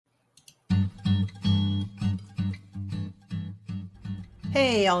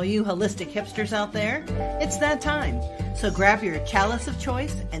Hey, all you holistic hipsters out there, it's that time. So grab your chalice of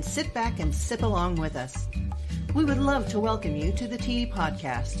choice and sit back and sip along with us. We would love to welcome you to the Tea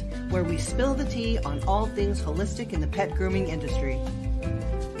Podcast, where we spill the tea on all things holistic in the pet grooming industry.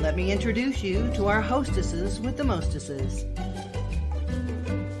 Let me introduce you to our hostesses with the mostesses.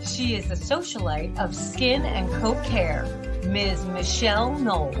 She is the socialite of skin and coat care, Ms. Michelle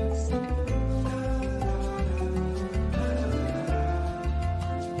Knowles.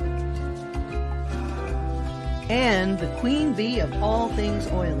 And the queen bee of all things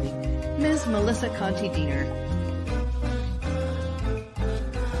oily, Ms. Melissa Conti-Diener.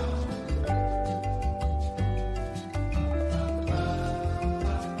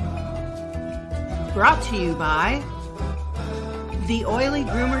 Brought to you by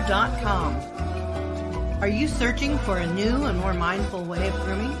TheOilyGroomer.com. Are you searching for a new and more mindful way of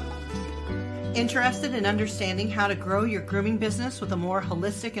grooming? Interested in understanding how to grow your grooming business with a more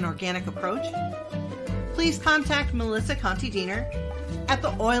holistic and organic approach? Please contact Melissa Conti-Diener at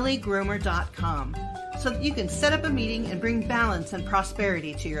TheOilyGroomer.com so that you can set up a meeting and bring balance and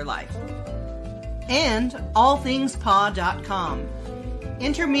prosperity to your life. And AllThingsPaw.com.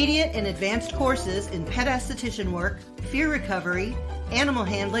 Intermediate and advanced courses in pet esthetician work, fear recovery, animal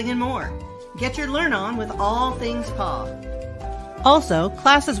handling, and more. Get your learn on with All Things Paw. Also,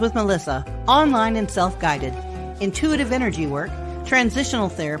 classes with Melissa, online and self-guided, intuitive energy work, transitional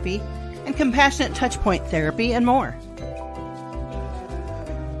therapy, and compassionate touchpoint therapy, and more.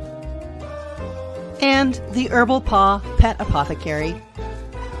 And the Herbal Paw Pet Apothecary,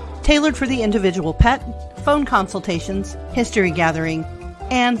 tailored for the individual pet, phone consultations, history gathering,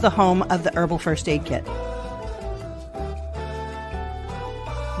 and the home of the Herbal First Aid Kit.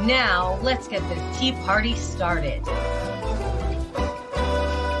 Now, let's get the tea party started.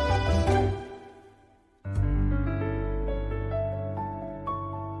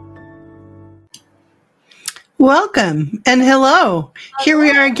 Welcome and hello. Here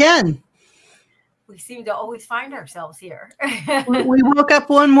we are again. We seem to always find ourselves here. We woke up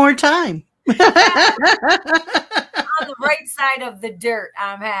one more time. On the right side of the dirt,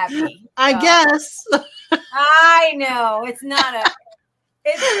 I'm happy. I guess. I know. It's not a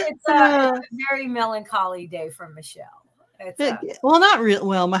it's a very melancholy day for Michelle. Well, not real.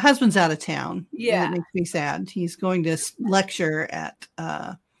 Well, my husband's out of town. Yeah. It makes me sad. He's going to lecture at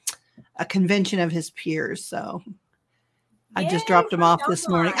a convention of his peers. So I just dropped him off this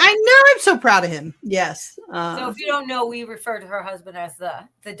morning. I know. I'm so proud of him. Yes. So if you don't know, we refer to her husband as the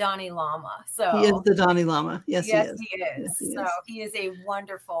Dalai Lama. So he is the Dalai Lama. Yes, he is. Yes, so he is a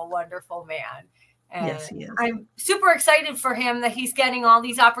wonderful, wonderful man. And yes, he is. I'm super excited for him that he's getting all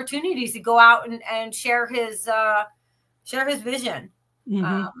these opportunities to go out and share his vision.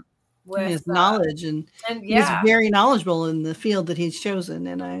 Mm-hmm. With his knowledge and he's very knowledgeable in the field that he's chosen,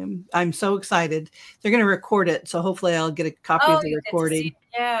 and I'm so excited. They're going to record it, so hopefully I'll get a copy of the recording.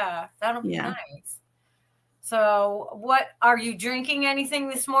 Yeah, that'll be nice. So, what are you drinking? Anything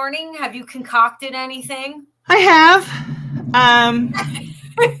this morning? Have you concocted anything? I have.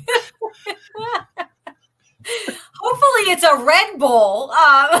 Hopefully, it's a Red Bull.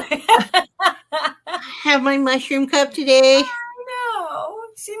 I have my mushroom cup today. No,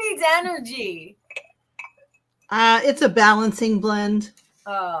 she needs energy. It's a balancing blend.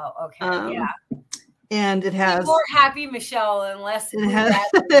 Oh, okay. Yeah. And it has more happy Michelle and less.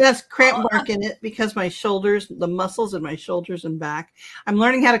 It has cramp mark in it because my shoulders, the muscles in my shoulders and back. I'm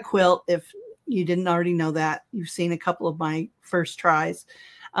learning how to quilt. If you didn't already know that, you've seen a couple of my first tries.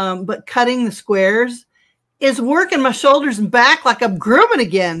 But cutting the squares is working my shoulders and back like I'm grooming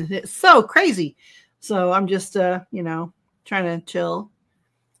again. It's so crazy. So I'm just, trying to chill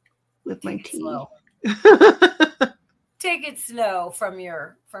with my tea. Take it slow from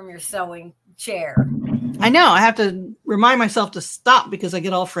your sewing chair. I know. I have to remind myself to stop because I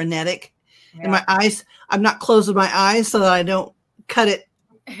get all frenetic. Yeah. And my eyes, I'm not closing my eyes so that I don't cut it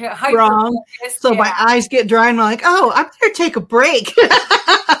wrong. So my eyes get dry and I'm like, oh, I better take a break.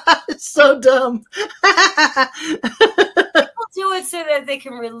 It's so dumb. People do it so that they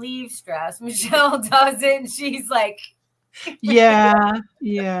can relieve stress. Michelle does it and she's like, yeah,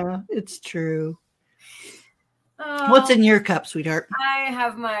 it's true. What's in your cup, sweetheart? I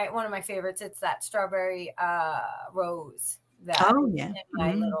have one of my favorites. It's that strawberry rose. In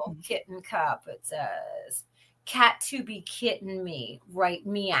my little kitten cup. It says, "Cat to be kitten me, right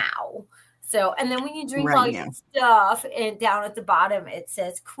meow." So, and then when you drink all your stuff, and down at the bottom it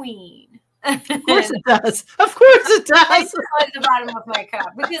says "Queen." Of course it does. Of course it does. It's at the bottom of my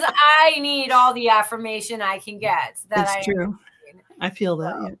cup because I need all the affirmation I can get. That's true. I feel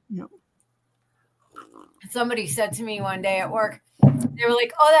that. Yeah. somebody said to me one day at work, they were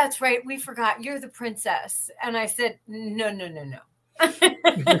like, "Oh, that's right. We forgot. You're the princess." And I said, no.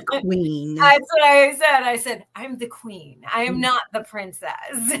 The queen. That's what I said. I said, I'm the queen. I am not the princess.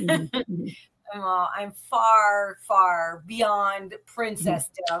 Mm-hmm. I'm far, far beyond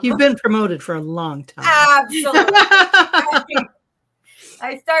princessdom. You've been promoted for a long time. Absolutely.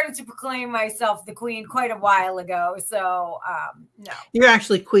 I started to proclaim myself the queen quite a while ago. So, no. You're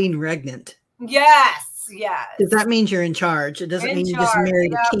actually queen regnant. Yes. Because that means you're in charge. It doesn't mean you just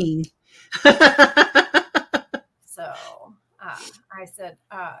married a king. So, I said,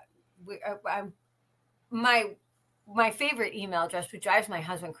 my favorite email address, which drives my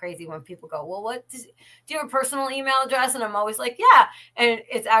husband crazy when people go, well, do you have a personal email address? And I'm always like, yeah. And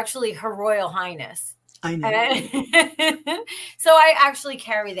it's actually Her Royal Highness. I know. So I actually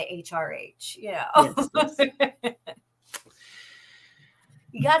carry the HRH, Yes.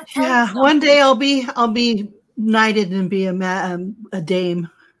 You got to yeah. One day I'll be knighted and be a dame.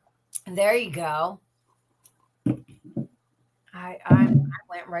 There you go. I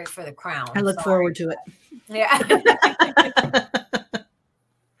went right for the crown. I look forward to it. Yeah.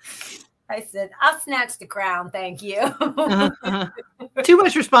 I said, I'll snatch the crown. Thank you. Too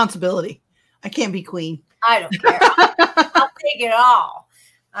much responsibility. I can't be queen. I don't care. I'll take it all.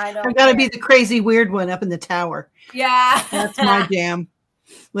 I've got to be the crazy weird one up in the tower. Yeah. That's my jam.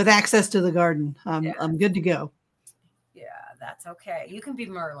 With access to the garden. I'm good to go. Yeah, that's okay. You can be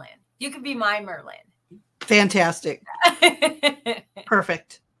Merlin. You can be my Merlin. Fantastic.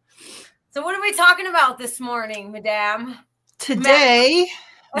 Perfect. So what are we talking about this morning, Madame? Today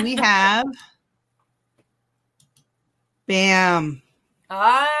we have BAM.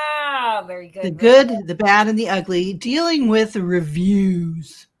 Ah, very good. The good, the bad, and the ugly, dealing with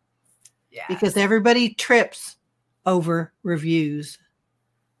reviews. Yeah. Because everybody trips over reviews.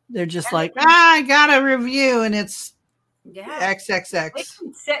 They're just like, I got a review, and it's XXX. It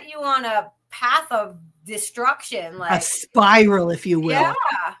can set you on a path of destruction, like a spiral, if you will. Yeah.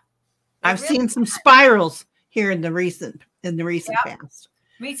 I've seen some spirals here in the recent past.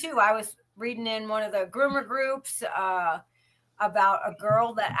 Me too. I was reading in one of the groomer groups about a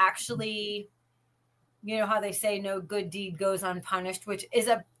girl that actually, how they say no good deed goes unpunished, which is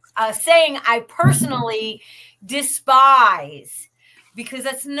a saying I personally despise because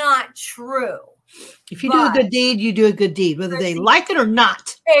that's not true. If you do a good deed, you do a good deed, whether they like it or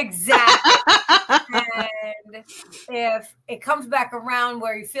not. Exactly. And if it comes back around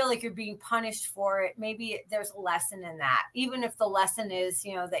where you feel like you're being punished for it, maybe there's a lesson in that. Even if the lesson is,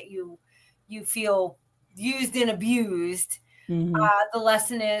 that you feel used and abused, the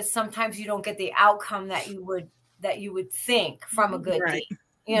lesson is sometimes you don't get the outcome that you would think from a good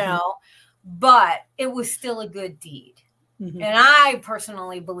deed, but it was still a good deed. Mm-hmm. And I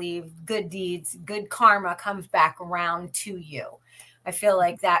personally believe good deeds, good karma comes back around to you. I feel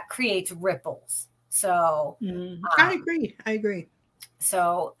like that creates ripples. So I agree.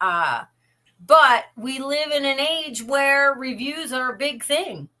 So, but we live in an age where reviews are a big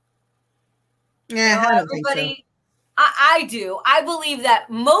thing. Yeah, I don't think so. I do. I believe that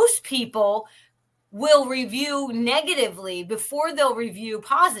most people will review negatively before they'll review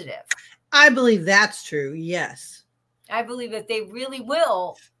positive. I believe that's true. Yes. I believe that they really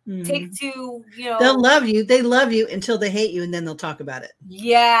will take to, they'll love you. They love you until they hate you, and then they'll talk about it.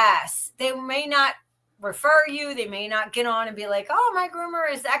 Yes. They may not refer you. They may not get on and be like, oh, my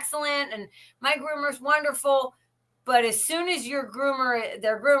groomer is excellent and my groomer is wonderful. But as soon as their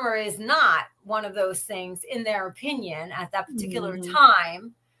groomer is not one of those things, in their opinion, at that particular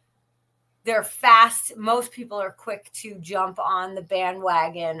time, they're fast. Most people are quick to jump on the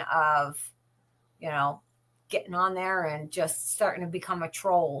bandwagon of, getting on there and just starting to become a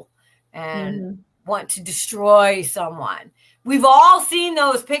troll and want to destroy someone. We've all seen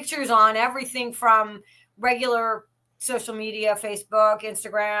those pictures on everything from regular social media, Facebook,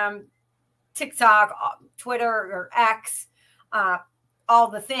 Instagram, TikTok, Twitter, or X, all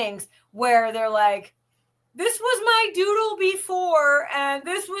the things where they're like, this was my doodle before and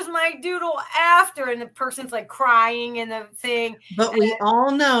this was my doodle after. And the person's like crying in the thing. But we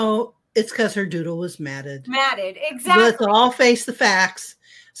all know it's because her doodle was matted. Matted, exactly. Let's all face the facts.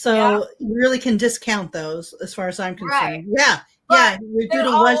 So you really can discount those as far as I'm concerned. Right. Yeah, your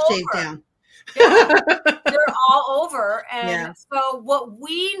doodle was shaved down. Yeah, they're all over. And so what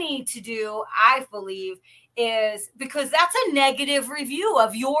we need to do, I believe, is because that's a negative review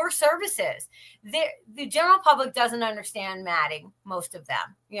of your services. The general public doesn't understand matting, most of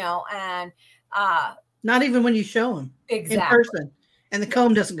them, and not even when you show them in person. And the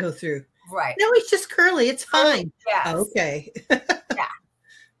comb doesn't go through. Right. No, it's just curly. It's fine. Yes. Okay. Yeah.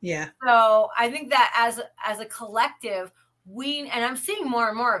 Yeah. So I think that as a collective, and I'm seeing more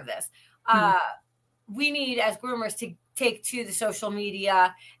and more of this, we need as groomers to take to the social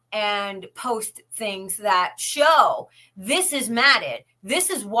media and post things that show this is matted. This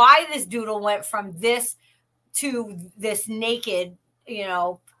is why this doodle went from this to this naked,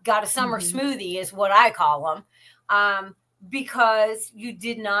 got a summer smoothie is what I call them. Because you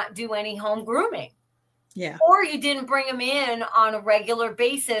did not do any home grooming. Yeah. Or you didn't bring them in on a regular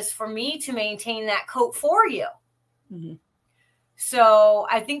basis for me to maintain that coat for you. Mm-hmm. So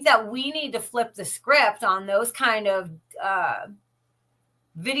I think that we need to flip the script on those kind of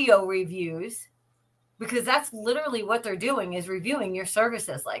video reviews, because that's literally what they're doing, is reviewing your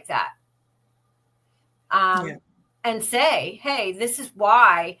services like that. And say, hey, this is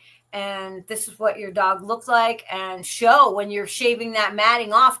why, and this is what your dog looks like, and show when you're shaving that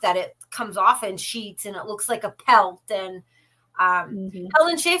matting off that it comes off in sheets and it looks like a pelt. And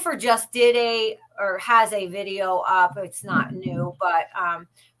Helen Schaefer just has a video up. It's not new, but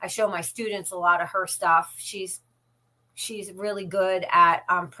I show my students a lot of her stuff. She's really good at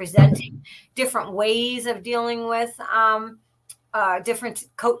presenting different ways of dealing with different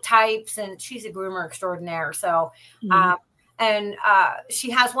coat types, and she's a groomer extraordinaire. So, and she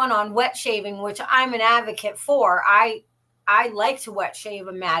has one on wet shaving, which I'm an advocate for. I like to wet shave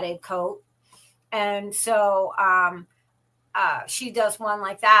a matted coat. And so she does one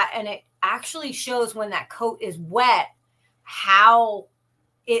like that, and it actually shows when that coat is wet, how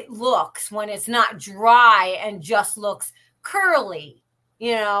it looks when it's not dry and just looks curly,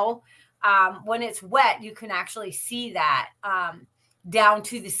 when it's wet, you can actually see that down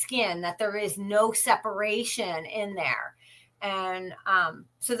to the skin, that there is no separation in there. And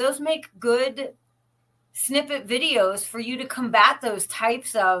so those make good snippet videos for you to combat those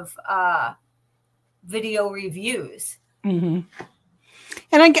types of video reviews. Mm-hmm.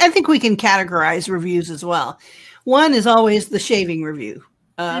 And I think we can categorize reviews as well. One is always the shaving review.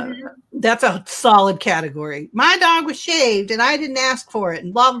 That's a solid category. My dog was shaved and I didn't ask for it,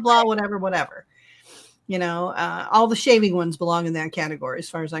 and blah, blah, blah, whatever. All the shaving ones belong in that category as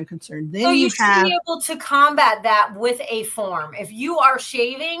far as I'm concerned. Then so you should be able to combat that with a form. If you are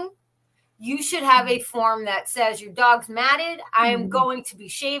shaving, you should have a form that says your dog's matted. I am going to be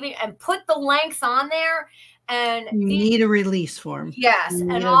shaving, and put the length on there. And you need a release form. Yes.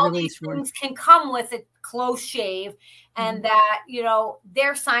 And all these things can come with a close shave, and that,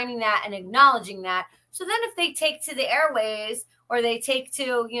 they're signing that and acknowledging that. So then if they take to the airways, or they take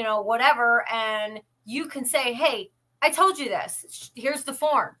to, whatever, and you can say, hey, I told you this. Here's the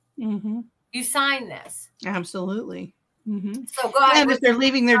form. You sign this. Absolutely. So go ahead. And if they're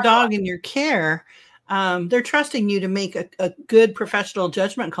leaving their dog in your care, they're trusting you to make a good professional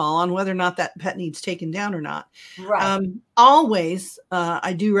judgment call on whether or not that pet needs taken down or not. Right. Always,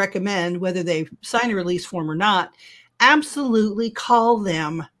 I do recommend, whether they sign a release form or not, absolutely call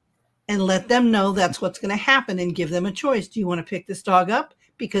them and let them know that's what's going to happen, and give them a choice. Do you want to pick this dog up?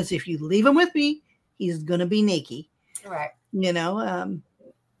 Because if you leave him with me, he's going to be naked. Right.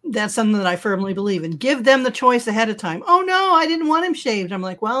 That's something that I firmly believe in. Give them the choice ahead of time. Oh no, I didn't want him shaved. I'm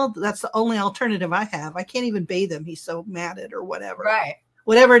like, well, that's the only alternative I have. I can't even bathe him. He's so matted, or whatever. Right.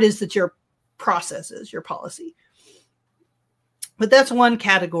 Whatever it is that your process is, your policy. But that's one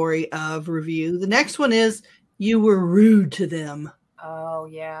category of review. The next one is you were rude to them. Oh,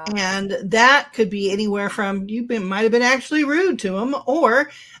 yeah. And that could be anywhere from might have been actually rude to them,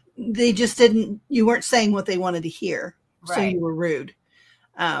 or they just you weren't saying what they wanted to hear. Right. So you were rude.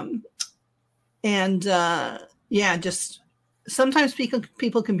 Just sometimes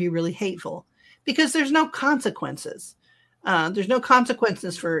people can be really hateful because there's no consequences. There's no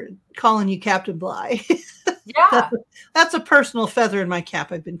consequences for calling you Captain Bly. Yeah. That's a personal feather in my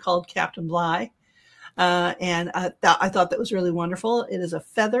cap. I've been called Captain Bly. And I thought that was really wonderful. It is a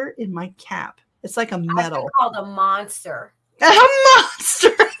feather in my cap. It's like a medal. I've been called a monster. A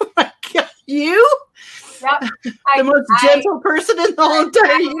monster. Oh my God. You? Yep. The most gentle person in the whole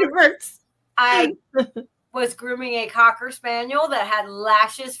entire universe. I was grooming a Cocker Spaniel that had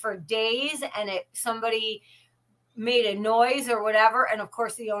lashes for days, and somebody made a noise or whatever. And of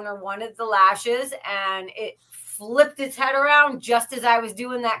course the owner wanted the lashes, and it flipped its head around just as I was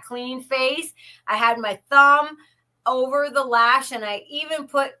doing that clean face. I had my thumb over the lash, and I even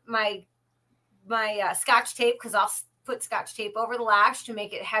put my Scotch tape, because I'll put Scotch tape over the lash to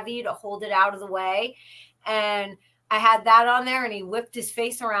make it heavy to hold it out of the way. And I had that on there, and he whipped his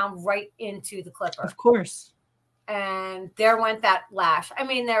face around right into the clipper. Of course. And there went that lash. I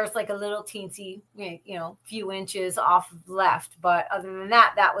mean, there was like a little teensy, few inches off left. But other than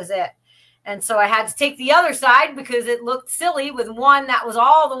that, that was it. And so I had to take the other side because it looked silly with one that was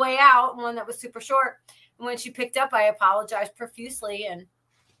all the way out and one that was super short. And when she picked up, I apologized profusely. And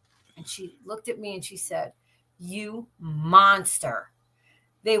she looked at me and she said, "You monster.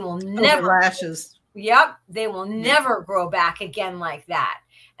 They will never." Lashes. Yep. They will never grow back again like that.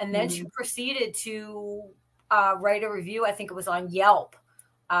 And then she proceeded to write a review. I think it was on Yelp.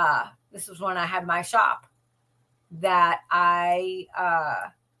 This was when I had my shop, that I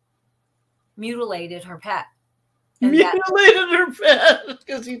mutilated her pet. Mutilated her pet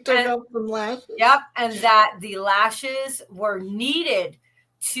because you took off some lashes. Yep. And that the lashes were needed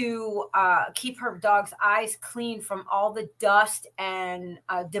to keep her dog's eyes clean from all the dust and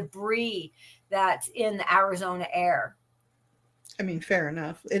debris that's in the Arizona air. I mean, fair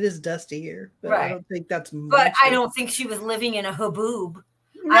enough. It is dusty here, but right. I don't think that's much. But I don't think she was living in a haboob.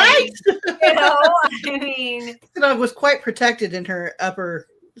 Right. I mean, the dog was quite protected in her upper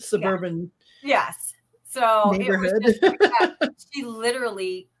suburban. Yes. So neighborhood. It was just, she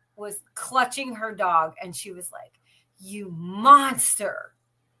literally was clutching her dog and she was like, "You monster."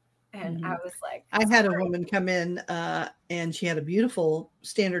 And I was like, I had a woman come in and she had a beautiful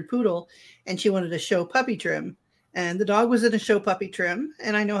standard poodle and she wanted a show puppy trim. And the dog was in a show puppy trim.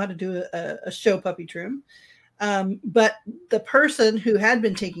 And I know how to do a show puppy trim. But the person who had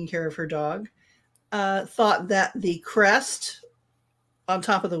been taking care of her dog thought that the crest on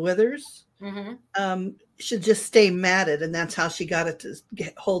top of the withers should just stay matted. And that's how she got it to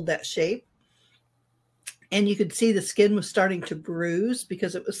hold that shape. And you could see the skin was starting to bruise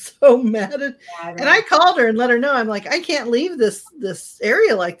because it was so matted. And I called her and let her know, I'm like, I can't leave this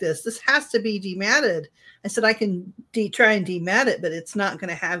area like this. This has to be dematted. I said, I can try and demat it, but it's not going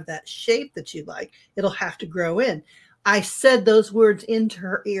to have that shape that you like. It'll have to grow in. I said those words into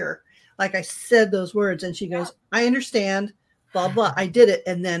her ear. Like I said those words. And she goes, I understand, blah, blah. I did it.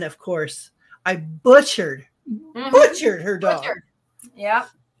 And then, of course, I butchered her dog. Yeah.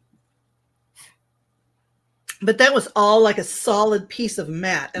 But that was all like a solid piece of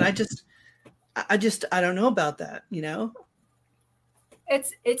mat. And I don't know about that, you know?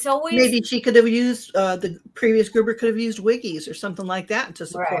 It's always. Maybe she could have used, the previous groomer could have used Wiggies or something like that to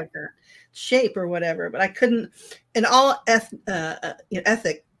support her shape or whatever. But I couldn't, in all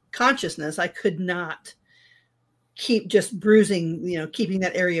ethic consciousness, I could not keep just bruising, keeping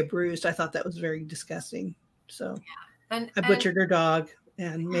that area bruised. I thought that was very disgusting. So I butchered her dog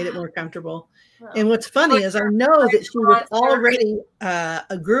and made it more comfortable. And what's funny is I know that she was already a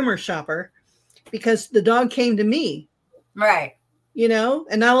groomer shopper because the dog came to me. Right.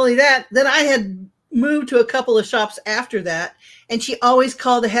 And not only that, then I had moved to a couple of shops after that. And she always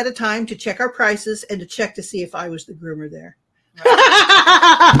called ahead of time to check our prices and to check to see if I was the groomer there. Right.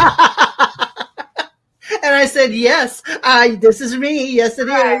 And I said, yes, this is me. Yes, it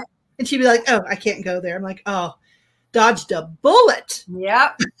is. And she'd be like, oh, I can't go there. I'm like, oh, dodged a bullet.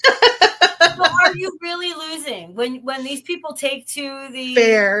 Yep. So are you really losing when these people take to the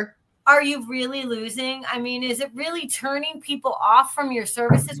fair? Are you really losing? I mean, is it really turning people off from your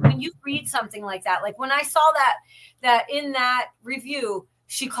services when you read something like that? Like when I saw that in that review,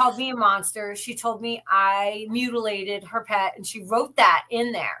 she called me a monster. She told me I mutilated her pet, and she wrote that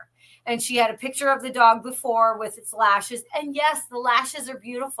in there. And she had a picture of the dog before with its lashes. And yes, the lashes are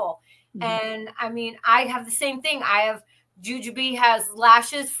beautiful. And I mean, I have the same thing. Jujubee has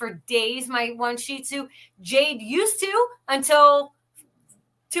lashes for days. My one Shih Tzu, Jade, used to until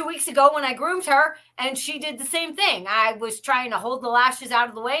 2 weeks ago when I groomed her, and she did the same thing. I was trying to hold the lashes out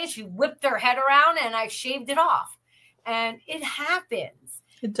of the way, and she whipped her head around, and I shaved it off. And it happens.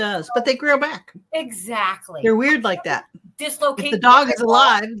 It does, but they grow back. Exactly. They're weird like that. Dislocate. If the dog is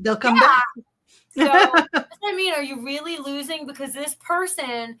alive, they'll come back. So, I mean, are you really losing because this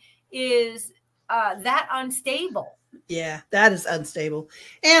person is that unstable? Yeah, that is unstable.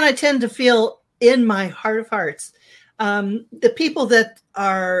 And I tend to feel in my heart of hearts, the people that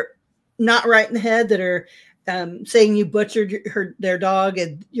are not right in the head, that are saying you butchered their dog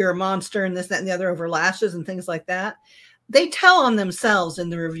and you're a monster and this, that, and the other over lashes and things like that, they tell on themselves in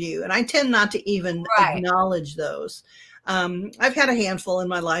the review. And I tend not to even acknowledge those. I've had a handful in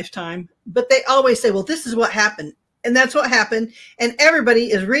my lifetime, but they always say, well, this is what happened. And that's what happened. And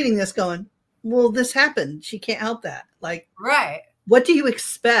everybody is reading this going, well, this happened. She can't help that. Like, what do you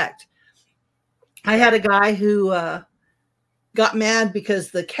expect? I had a guy who got mad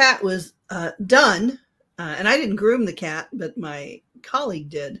because the cat was done. And I didn't groom the cat, but my colleague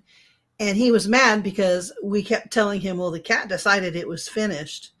did. And he was mad because we kept telling him, well, the cat decided it was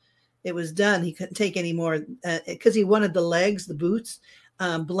finished. It was done. He couldn't take any more because he wanted the legs, the boots,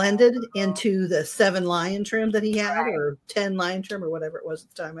 blended into the 7 lion trim that he had, or 10 lion trim, or whatever it was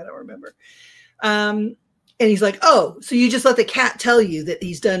at the time. I don't remember. And he's like, oh, so you just let the cat tell you that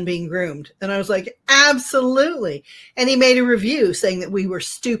he's done being groomed? And I was like, absolutely. And he made a review saying that we were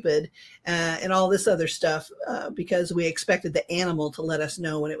stupid and all this other stuff because we expected the animal to let us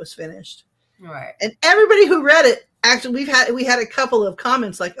know when it was finished. Right. And everybody who read it, actually, we had a couple of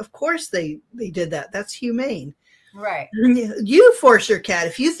comments like, of course they did that. That's humane. Right. You force your cat.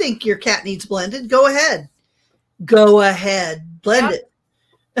 If you think your cat needs blended, go ahead. Go ahead. Blend it.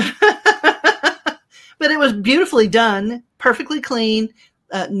 But it was beautifully done, perfectly clean,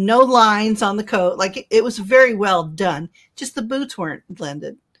 no lines on the coat. Like it was very well done. Just the boots weren't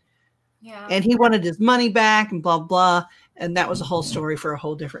blended. Yeah. And he wanted his money back and blah, blah. And that was a whole story for a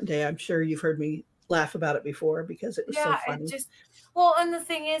whole different day. I'm sure you've heard me laugh about it before because it was so funny. Well, and the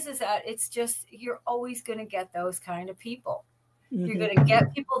thing is that it's just, you're always going to get those kind of people. Mm-hmm. You're going to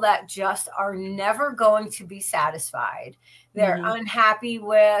get people that just are never going to be satisfied. They're unhappy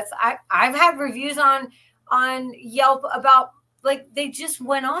with, I've had reviews on Yelp about, like, they just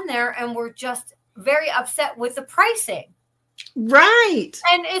went on there and were just very upset with the pricing. Right.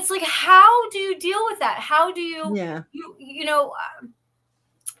 And it's like, how do you deal with that? How do you, you know,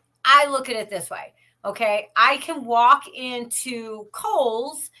 I look at it this way. Okay. I can walk into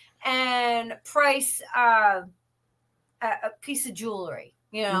Kohl's and price a piece of jewelry,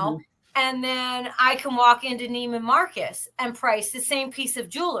 you know, and then I can walk into Neiman Marcus and price the same piece of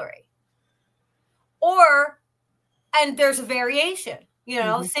jewelry. And there's a variation, you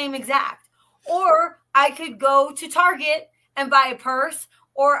know, same exact. Or I could go to Target and buy a purse,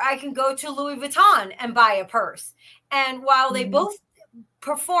 or I can go to Louis Vuitton and buy a purse. And while they both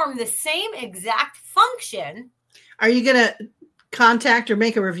perform the same exact function. Are you going to contact or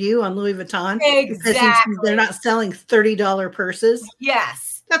make a review on Louis Vuitton? Exactly. They're not selling $30 purses.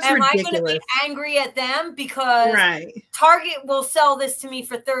 Yes. That's ridiculous. Am I going to be angry at them because Target will sell this to me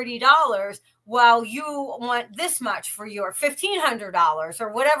for $30 while you want this much for your $1,500 or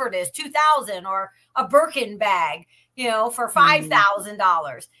whatever it is, $2,000, or a Birkin bag, you know, for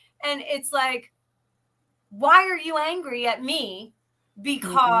 $5,000. And it's like, why are you angry at me?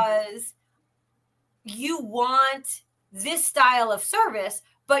 Because you want this style of service,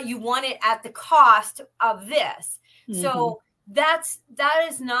 but you want it at the cost of this. So that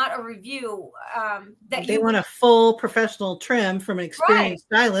is not a review that they want a full professional trim from an experienced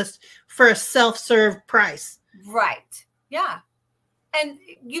stylist for a self-serve price. Right. Yeah. And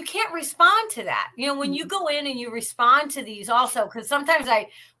you can't respond to that. You know, when you go in and you respond to these also, because sometimes I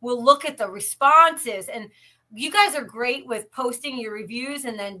will look at the responses, and you guys are great with posting your reviews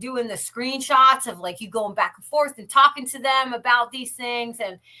and then doing the screenshots of, like, you going back and forth and talking to them about these things.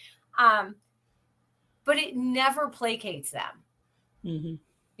 And, but it never placates them.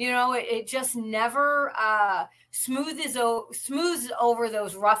 You know, it just never smooths over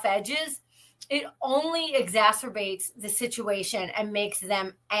those rough edges. It only exacerbates the situation and makes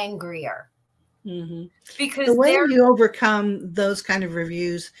them angrier. Because the way you overcome those kind of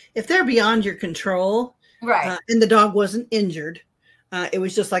reviews, if they're beyond your control, and the dog wasn't injured, it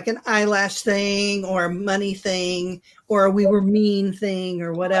was just like an eyelash thing or a money thing or a we were mean thing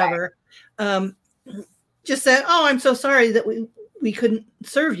or whatever, just say, oh, I'm so sorry that we couldn't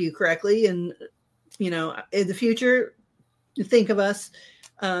serve you correctly, and you know, in the future, think of us,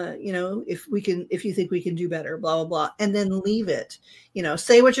 you know, if you think we can do better, blah blah blah, and then leave it. You know,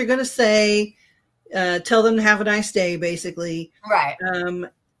 say what you're going to say, tell them to have a nice day, basically.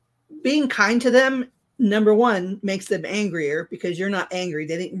 Being kind to them, number one, makes them angrier because you're not angry.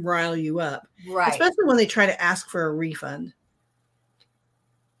 They didn't rile you up. Especially when they try to ask for a refund.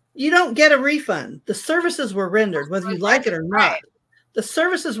 You don't get a refund. The services were rendered, whether you like it or not. The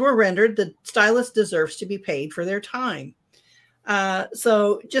services were rendered. The stylist deserves to be paid for their time.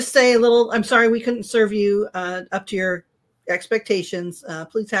 So just say a little, I'm sorry we couldn't serve you up to your expectations.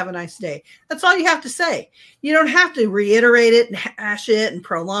 Please have a nice day. That's all you have to say. You don't have to reiterate it and hash it and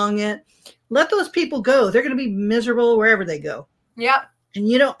prolong it. Let those people go. They're going to be miserable wherever they go. And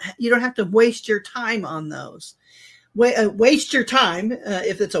you don't have to waste your time on those. Waste your time,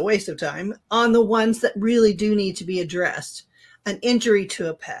 if it's a waste of time, on the ones that really do need to be addressed. An injury to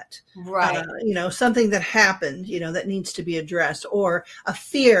a pet, you know, something that happened, you know, that needs to be addressed, or a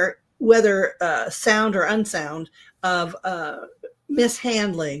fear, whether sound or unsound, of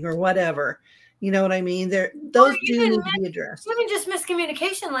mishandling or whatever. You know what I mean? Those do need to be addressed. Even just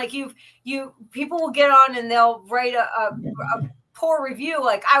miscommunication, like people will get on and they'll write a poor review,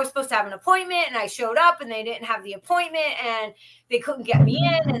 like, I was supposed to have an appointment and I showed up and they didn't have the appointment and they couldn't get me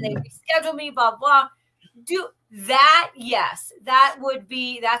in and they rescheduled me, blah blah. Do that. Yes, that's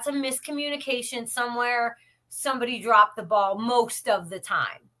a miscommunication somewhere. Somebody dropped the ball most of the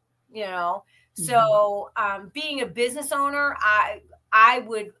time, you know. So being a business owner, I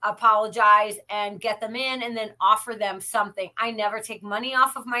would apologize and get them in and then offer them something. I never take money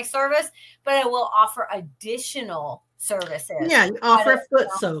off of my service, but I will offer additional services. Yeah, you offer a foot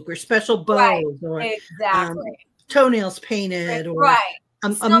soak or special bows, or exactly toenails painted, or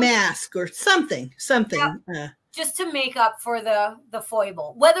a mask or something. Yep. Just to make up for the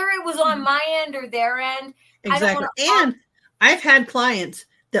foible, whether it was on my end or their end. Exactly. And I've had clients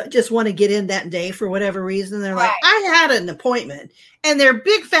that just want to get in that day for whatever reason. They're like, I had an appointment, and they're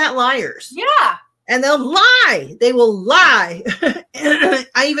big fat liars. Yeah. And they'll lie. They will lie.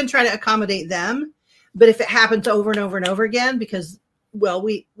 I even try to accommodate them. But if it happens over and over and over again, because, well,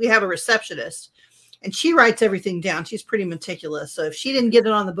 we have a receptionist and she writes everything down. She's pretty meticulous. So if she didn't get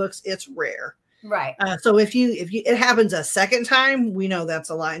it on the books, it's rare. Right. So if it happens a second time, we know that's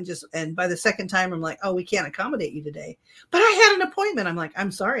a lie. And by the second time, I'm like, oh, we can't accommodate you today. But I had an appointment. I'm like,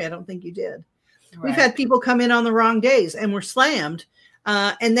 I'm sorry, I don't think you did. Right. We've had people come in on the wrong days and we're slammed.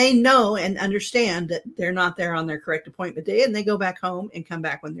 And they know and understand that they're not there on their correct appointment day, and they go back home and come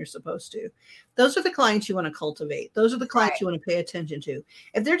back when they're supposed to. Those are the clients you want to cultivate. Those are the clients you want to pay attention to.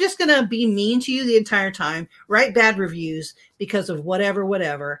 If they're just going to be mean to you the entire time, write bad reviews because of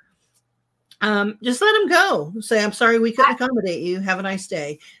whatever, just let them go. Say, I'm sorry, we couldn't accommodate you. Have a nice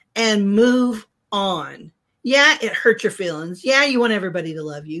day, and move on. Yeah, it hurt your feelings. Yeah, you want everybody to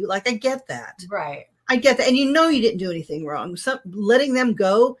love you. Like, I get that. Right. I get that. And you know you didn't do anything wrong. So letting them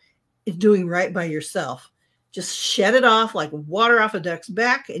go is doing right by yourself. Just shed it off like water off a duck's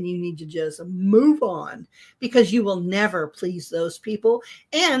back, and you need to just move on, because you will never please those people.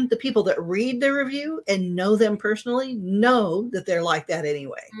 And the people that read the review and know them personally know that they're like that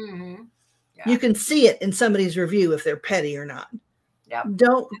anyway. Mm-hmm. Yeah. You can see it in somebody's review if they're petty or not. Yep.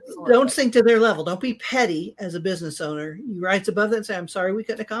 Don't sink to their level. Don't be petty as a business owner. You rise above that and say, I'm sorry, we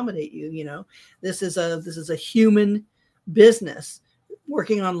couldn't accommodate you. You know, this is a human business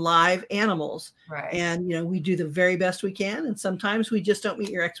working on live animals. Right. And, you know, we do the very best we can. And sometimes we just don't meet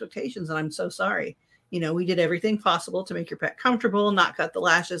your expectations. And I'm so sorry. You know, we did everything possible to make your pet comfortable, not cut the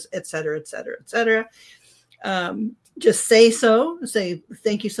lashes, et cetera, et cetera, et cetera. Just say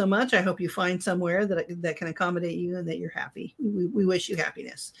thank you so much. I hope you find somewhere that can accommodate you and that you're happy. We wish you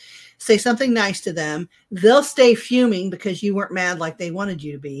happiness. Say something nice to them. They'll stay fuming because you weren't mad like they wanted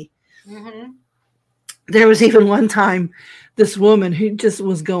you to be. Mm-hmm. There was even one time this woman who just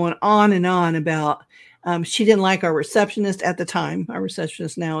was going on and on about, she didn't like our receptionist at the time. Our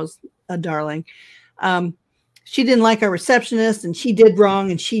receptionist now is a darling. She didn't like our receptionist, and she did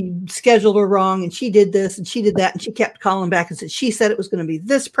wrong, and she scheduled her wrong, and she did this and she did that. And she kept calling back and said, she said it was going to be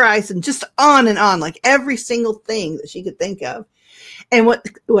this price, and just on and on, like every single thing that she could think of. And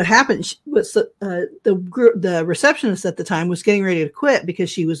what happened was the receptionist at the time was getting ready to quit because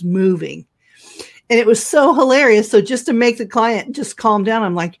she was moving. And it was so hilarious. So just to make the client just calm down,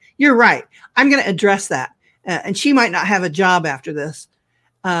 I'm like, you're right. I'm going to address that. And she might not have a job after this.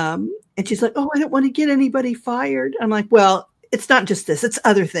 And she's like, oh, I don't want to get anybody fired. I'm like, well, it's not just this, it's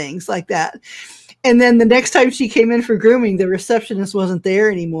other things like that. And then the next time she came in for grooming, the receptionist wasn't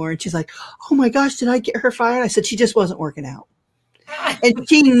there anymore. And she's like, oh my gosh, did I get her fired? I said, she just wasn't working out. And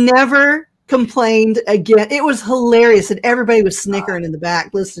she never complained again. It was hilarious. And everybody was snickering in the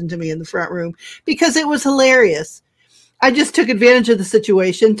back, listening to me in the front room, because it was hilarious. I just took advantage of the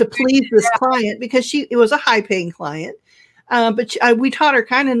situation to please this client, because it was a high paying client. But we taught her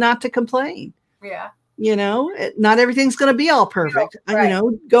kind of not to complain. Yeah. You know, not everything's going to be all perfect. Right. You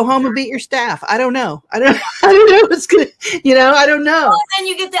know, go home and beat your staff. I don't know. I don't know what's good. You know, I don't know. Well, and then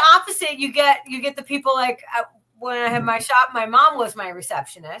you get the opposite. You get the people like when I had my shop, my mom was my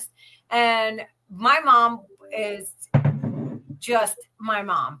receptionist, and my mom is just my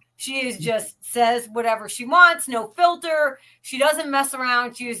mom. She is just says whatever she wants, no filter. She doesn't mess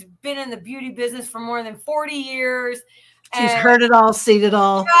around. She's been in the beauty business for more than 40 years. She's heard it all, seen it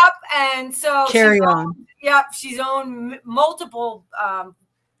all. Yep. And so carry on. Yep. She's owned multiple,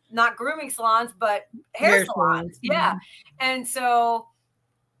 not grooming salons, but hair salons. Yeah. Mm-hmm. And so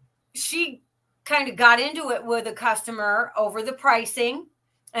she kind of got into it with a customer over the pricing.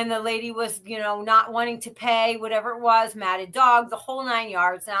 And the lady was, you know, not wanting to pay whatever it was, matted dog, the whole 9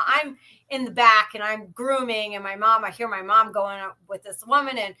 yards. Now I'm in the back and I'm grooming, and I hear my mom going up with this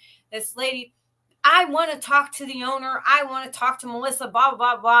woman and this lady. I want to talk to the owner. I want to talk to Melissa, blah,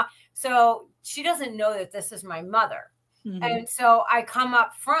 blah, blah. So she doesn't know that this is my mother. Mm-hmm. And so I come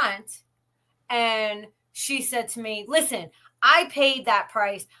up front, and she said to me, listen, I paid that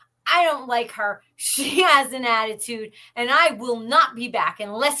price. I don't like her. She has an attitude, and I will not be back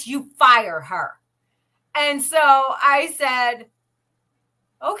unless you fire her. And so I said,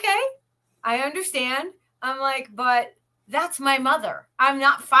 okay, I understand. I'm like, but that's my mother. I'm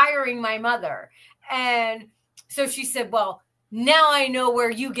not firing my mother. And so she said, well, now I know where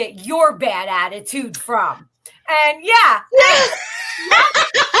you get your bad attitude from. And yeah. She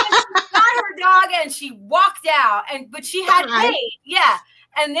got her dog and she walked out, but she had paid. Yeah.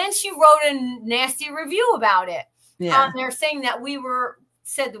 And then she wrote a nasty review about it. Yeah. They're saying that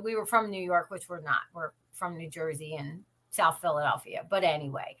said that we were from New York, which we're not. We're from New Jersey and South Philadelphia. But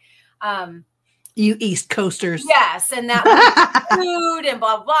anyway. You East Coasters. Yes. And that was food and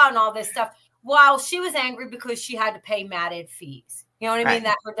blah, blah, and all this stuff. While she was angry because she had to pay matted fees. You know what I mean?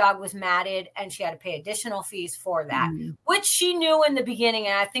 That her dog was matted and she had to pay additional fees for that, which she knew in the beginning.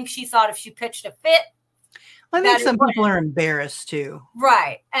 And I think she thought if she pitched a fit. I think some people are embarrassed too.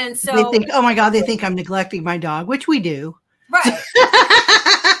 Right. And so they think, oh my God, they think I'm neglecting my dog, which we do. Right.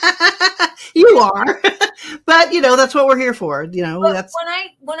 You are. But that's what we're here for. That's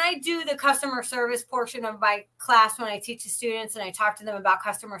when I do the customer service portion of my class, when I teach the students and I talk to them about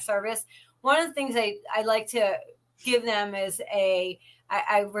customer service, one of the things I like to give them is I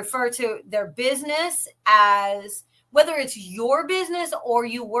refer to their business as, whether it's your business or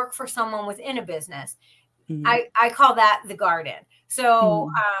you work for someone within a business. I call that the garden.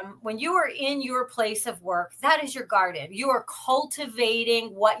 So when you are in your place of work, that is your garden. You are cultivating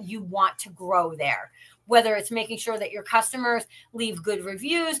what you want to grow there, whether it's making sure that your customers leave good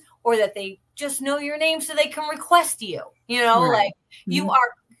reviews or that they just know your name so they can request you, like you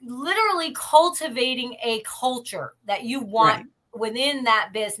are literally cultivating a culture that you want within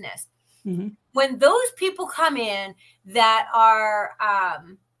that business. When those people come in that are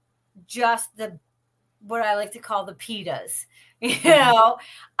just what I like to call the PETAs,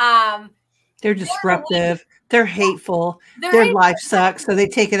 they're disruptive, they're hateful, their life sucks, so they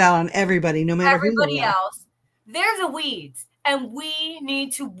take it out on everybody, no matter everybody else. They're the weeds, and we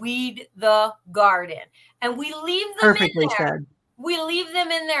need to weed the garden, and we leave them perfectly in there. Said. We leave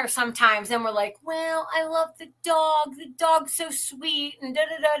them in there sometimes, and we're like, well, I love the dog. The dog's so sweet, and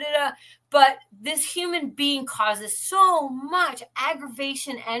da-da-da-da-da. But this human being causes so much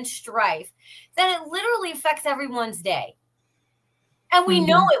aggravation and strife that it literally affects everyone's day. And we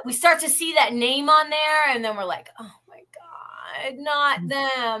know it. We start to see that name on there, and then we're like, oh, my God, not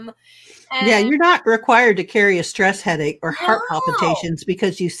them. And you're not required to carry a stress headache or heart palpitations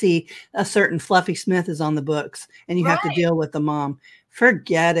because you see a certain Fluffy Smith is on the books and you have to deal with the mom.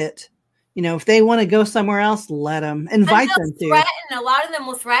 Forget it. If they want to go somewhere else, let them. Invite them to. A lot of them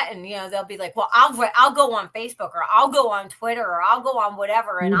will threaten. They'll be like, well, I'll go on Facebook, or I'll go on Twitter, or I'll go on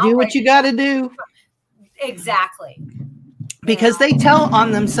whatever. And I'll do what you got to do. Exactly. Because they tell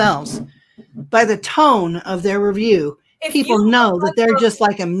on themselves by the tone of their review. People know that they're just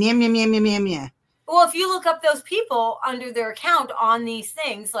like a meow, meow, meow, meow, meow, meow. Well, if you look up those people under their account on these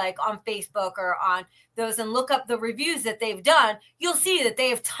things, like on Facebook or on those, and look up the reviews that they've done, you'll see that they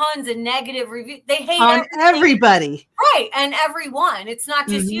have tons of negative reviews. They hate everybody. Right. And everyone. It's not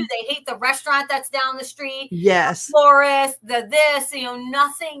just you. They hate the restaurant that's down the street. Yes. The florist, this,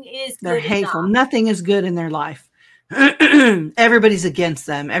 nothing is good. They're hateful. Enough. Nothing is good in their life. Everybody's against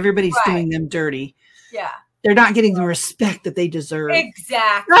them. Everybody's doing them dirty. Yeah. They're not getting the respect that they deserve.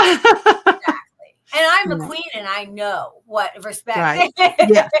 Exactly. Exactly. And I'm a queen, and I know what respect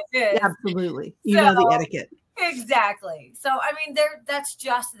is. Absolutely. You know the etiquette. Exactly. So, I mean, that's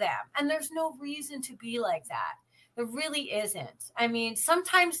just them. And there's no reason to be like that. There really isn't. I mean,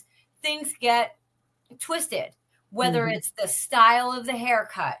 sometimes things get twisted, whether it's the style of the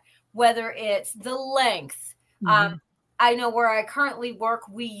haircut, whether it's the length. I know where I currently work,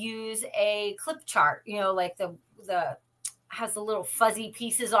 we use a clip chart, like the has the little fuzzy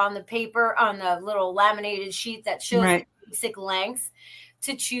pieces on the paper, on the little laminated sheet that shows the basic lengths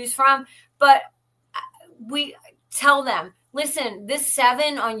to choose from. But we tell them, listen, this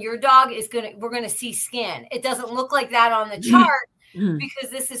 7 on your dog we're going to see skin. It doesn't look like that on the chart because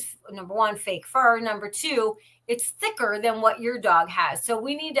this is, number 1, fake fur. Number 2, it's thicker than what your dog has. So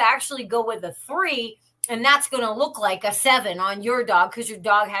we need to actually go with a 3. And that's going to look like a 7 on your dog because your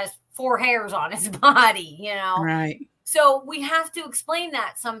dog has 4 hairs on his body, Right. So we have to explain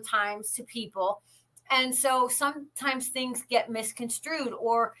that sometimes to people. And so sometimes things get misconstrued,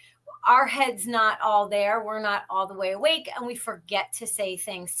 or our head's not all there. We're not all the way awake, and we forget to say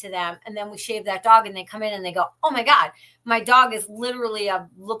things to them. And then we shave that dog, and they come in and they go, oh my God, my dog is literally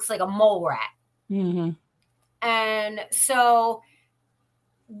looks like a mole rat. And so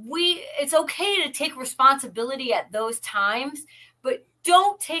it's okay to take responsibility at those times, but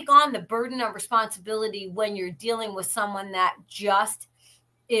don't take on the burden of responsibility when you're dealing with someone that just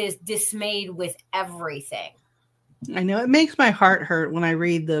is dismayed with everything. I know it makes my heart hurt when I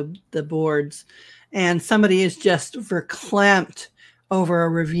read the boards and somebody is just verklempt over a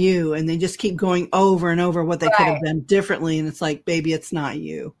review and they just keep going over and over what they could have done differently. And it's like, baby, it's not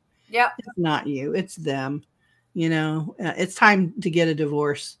you. Yep. It's not you. It's them. You know, it's time to get a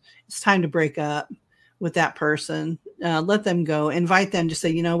divorce. It's time to break up with that person. Let them go. Invite them to say,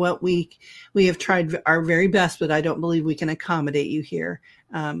 you know what, we have tried our very best, but I don't believe we can accommodate you here.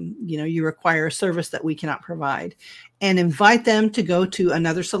 You know, you require a service that we cannot provide, and invite them to go to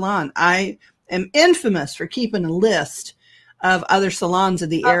another salon. I am infamous for keeping a list of other salons in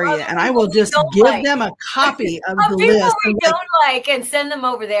the area, and I will just give them a copy of the list. We don't like, and send them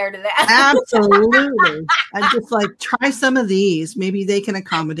over there to that. Absolutely. I just like, try some of these. Maybe they can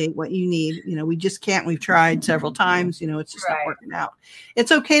accommodate what you need. You know, we just can't. We've tried several times. You know, it's just not working out.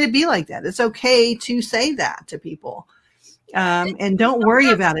 It's okay to be like that. It's okay to say that to people. And don't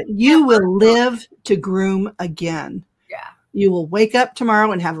worry about it. You will live to groom again. Yeah. You will wake up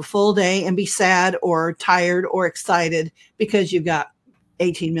tomorrow and have a full day and be sad or tired or excited because you've got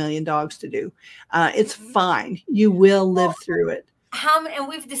 18 million dogs to do. It's fine. You will live through it. And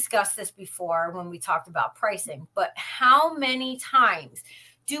we've discussed this before when we talked about pricing, but how many times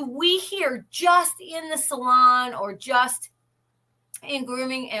do we hear just in the salon or just in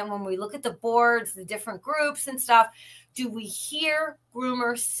grooming? And when we look at the boards, the different groups and stuff, do we hear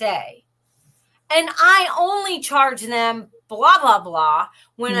groomers say, and I only charge them blah, blah, blah,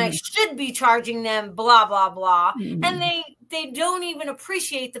 when I should be charging them blah, blah, blah. And they don't even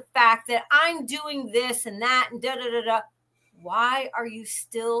appreciate the fact that I'm doing this and that and da, da, da, da. Why are you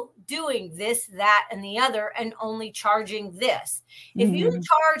still doing this, that, and the other and only charging this? If you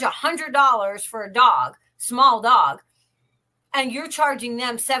charge $100 for a dog, small dog, and you're charging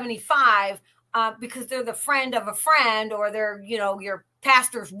them $75 because they're the friend of a friend, or they're, you know, your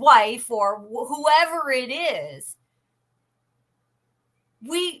pastor's wife, or whoever it is,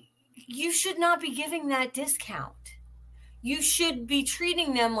 you should not be giving that discount. You should be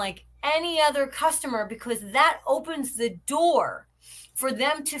treating them like any other customer, because that opens the door for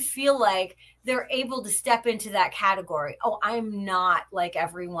them to feel like they're able to step into that category. Oh, I'm not like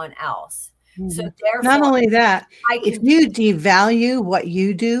everyone else. So therefore, not only that, if you devalue what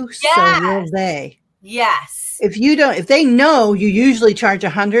you do, so will they. Yes. If they know you usually charge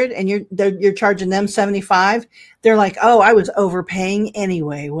 100 and you're charging them 75, they're like, oh, I was overpaying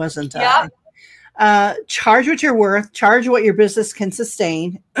anyway, wasn't I? Charge what you're worth, charge what your business can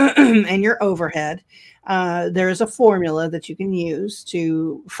sustain and your overhead. There is a formula that you can use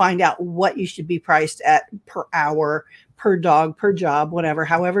to find out what you should be priced at per hour, per dog, per job, whatever,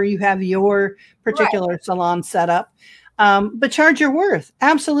 however you have your particular salon set up. But charge your worth.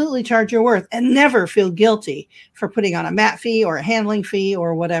 Absolutely charge your worth, and never feel guilty for putting on a mat fee or a handling fee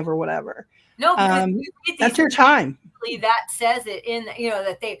or whatever. No, that's your time. That says it in, you know,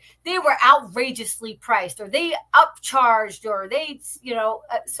 that they were outrageously priced, or they upcharged, or they, you know,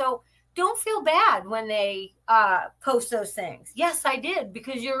 so don't feel bad when they post those things. Yes, I did,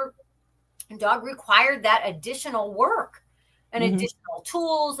 because your dog required that additional work and additional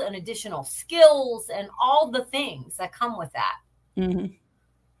tools and additional skills and all the things that come with that.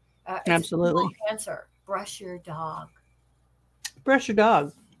 Absolutely. Answer: brush your dog. Brush your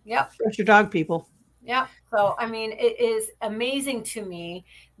dog. Yep. Brush your dog, people. Yeah. So, I mean, it is amazing to me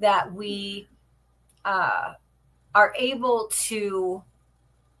that we are able to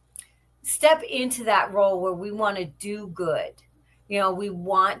step into that role where we want to do good. You know, we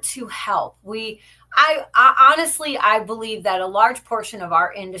want to help. I honestly, I believe that a large portion of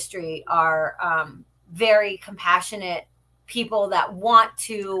our industry are very compassionate people that want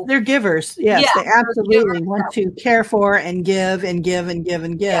to. They're givers. Yes, they absolutely want to care for and give and give and give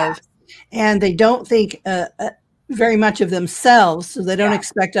and give. Yes. And they don't think very much of themselves, so they don't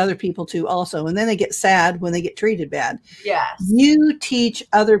expect other people to also. And then they get sad when they get treated bad. Yes. You teach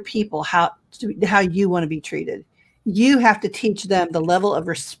other people how you want to be treated. You have to teach them the level of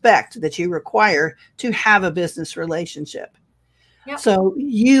respect that you require to have a business relationship. Yep. So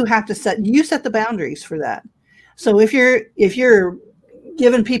you have to set the boundaries for that. So if you're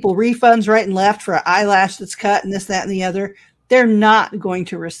giving people refunds right and left for an eyelash that's cut and this, that, and the other, they're not going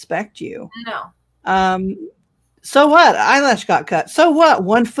to respect you. No. So what? Eyelash got cut. So what?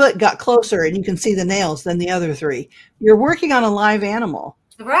 One foot got closer and you can see the nails than the other three. You're working on a live animal.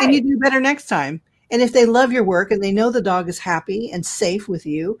 Right. And you do better next time. And if they love your work and they know the dog is happy and safe with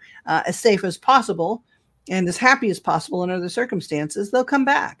you, as safe as possible and as happy as possible under the circumstances, they'll come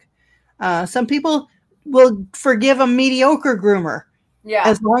back. Some people will forgive a mediocre groomer Yeah.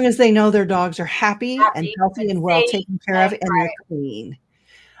 As long as they know their dogs are happy and healthy and well taken care of, and they're clean.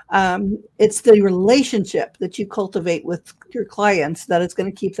 It's the relationship that you cultivate with your clients that is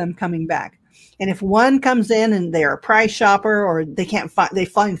going to keep them coming back. And if one comes in and they're a price shopper, or they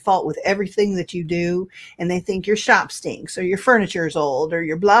find fault with everything that you do, and they think your shop stinks or your furniture is old or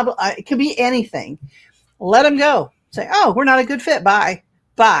your blah, blah, it could be anything. Let them go. Say, oh, we're not a good fit. Bye.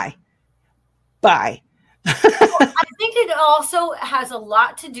 Bye. Bye. Well, I think it also has a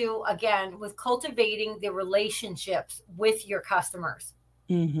lot to do, again, with cultivating the relationships with your customers.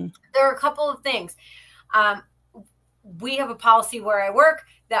 Mm-hmm. There are a couple of things. We have a policy where I work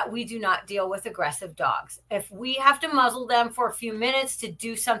that we do not deal with aggressive dogs. If we have to muzzle them for a few minutes to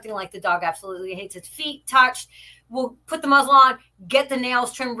do something like the dog absolutely hates its feet touched, we'll put the muzzle on, get the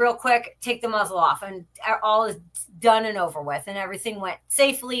nails trimmed real quick, take the muzzle off, and all is done and over with, and everything went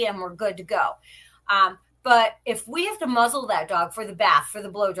safely and we're good to go. But if we have to muzzle that dog for the bath, for the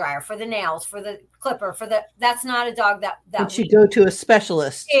blow dryer, for the nails, for the clipper, that's not a dog that should go to a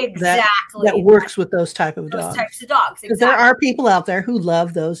specialist. Exactly. That works with those types of dogs. Because there are people out there who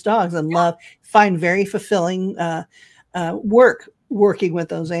love those dogs and find very fulfilling working with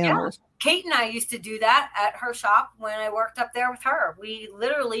those animals. Yeah. Kate and I used to do that at her shop when I worked up there with her. We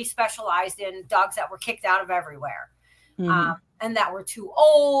literally specialized in dogs that were kicked out of everywhere, and that were too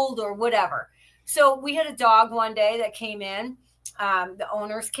old or whatever. So we had a dog one day that came in. The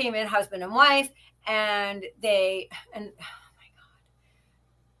owners came in, husband and wife, and oh my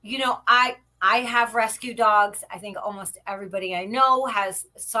God, I have rescue dogs. I think almost everybody I know has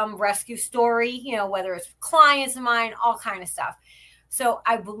some rescue story, whether it's clients of mine, all kind of stuff. So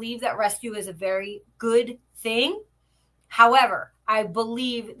I believe that rescue is a very good thing. However, I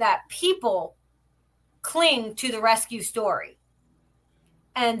believe that people cling to the rescue story,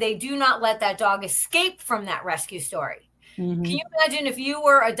 and they do not let that dog escape from that rescue story. Mm-hmm. Can you imagine if you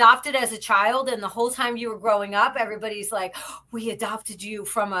were adopted as a child and the whole time you were growing up, everybody's like, oh, we adopted you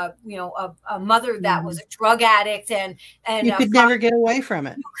from a mother that was a drug addict, and you could never get away from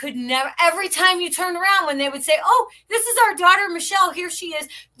it. You could never. Every time you turned around, when they would say, oh, this is our daughter, Michelle, here she is.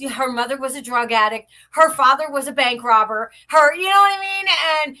 Her mother was a drug addict. Her father was a bank robber. You know what I mean?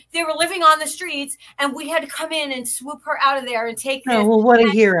 And they were living on the streets, and we had to come in and swoop her out of there and take this. Oh, well, what a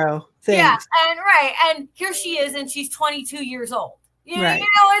hero. Thanks. Yeah, and here she is, and she's 22 years old.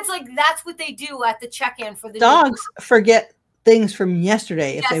 It's like that's what they do at the check-in for the dogs. Forget things from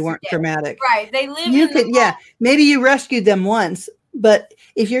yesterday if they weren't traumatic. Right? They live. Maybe you rescued them once, but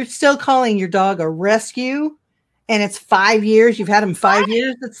if you're still calling your dog a rescue, and it's 5 years, you've had him 5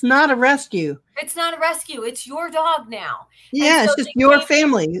 years, it's not a rescue. It's not a rescue. It's your dog now. Yeah, it's just your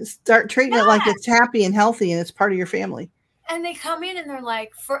family. Start treating it like it's happy and healthy, and it's part of your family. And they come in and they're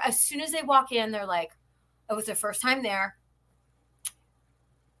like, as soon as they walk in, they're like, it was their first time there.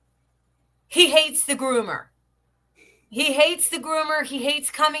 He hates the groomer. He hates the groomer. He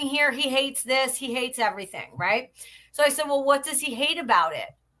hates coming here. He hates this. He hates everything. Right. So I said, well, what does he hate about it?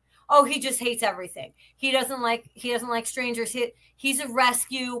 Oh, he just hates everything. He doesn't like strangers. He's a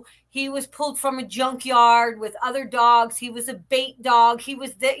rescue. He was pulled from a junkyard with other dogs. He was a bait dog. He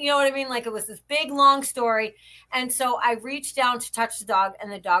was you know what I mean? Like, it was this big, long story. And so I reached down to touch the dog,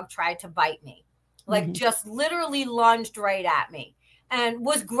 and the dog tried to bite me, like just literally lunged right at me and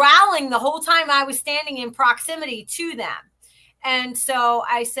was growling the whole time I was standing in proximity to them. And so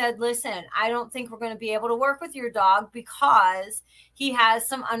I said, listen, I don't think we're going to be able to work with your dog because he has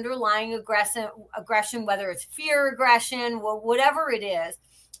some underlying aggression, whether it's fear aggression, whatever it is.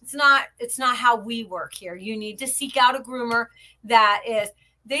 It's not how we work here. You need to seek out a groomer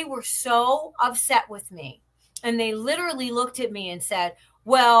they were so upset with me. And they literally looked at me and said,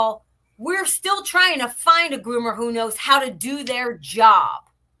 well, we're still trying to find a groomer who knows how to do their job.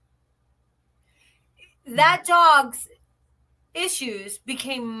 That dog's issues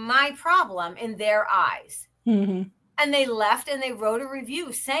became my problem in their eyes. Mm-hmm. And they left and they wrote a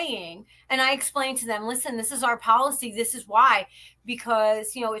review saying, and I explained to them, listen, this is our policy. This is why,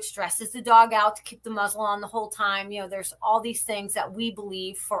 because, it stresses the dog out to keep the muzzle on the whole time. There's all these things that we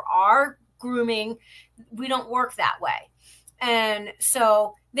believe for our grooming, we don't work that way. And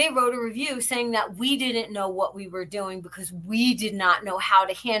so they wrote a review saying that we didn't know what we were doing because we did not know how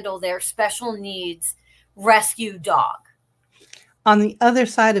to handle their special needs rescue dog. On the other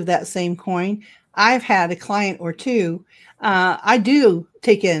side of that same coin, I've had a client or two. I do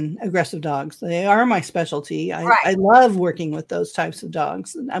take in aggressive dogs. They are my specialty. I love working with those types of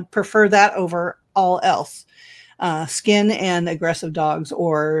dogs. I prefer that over all else, skin and aggressive dogs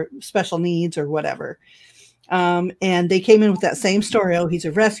or special needs or whatever. And they came in with that same story. Oh, he's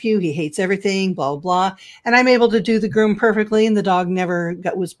a rescue. He hates everything, blah, blah, blah. And I'm able to do the groom perfectly. And the dog never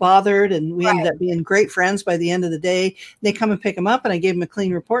was bothered. And we ended up being great friends by the end of the day. They come and pick him up and I gave him a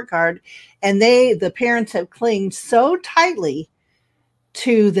clean report card. And the parents have clinged so tightly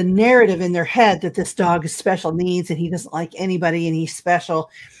to the narrative in their head that this dog is special needs and he doesn't like anybody and he's special.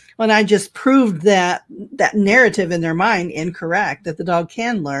 When I just proved that narrative in their mind incorrect, that the dog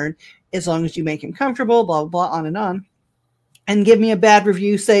can learn as long as you make him comfortable, blah, blah, blah, on and on, and give me a bad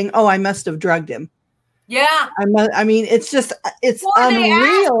review saying, oh, I must have drugged him. Yeah. I mean, it's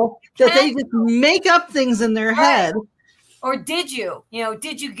unreal that they just make up things in their head. Or did you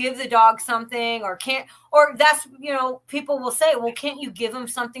give the dog something or that's, people will say, well, can't you give him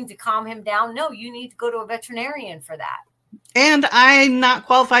something to calm him down? No, you need to go to a veterinarian for that. And I'm not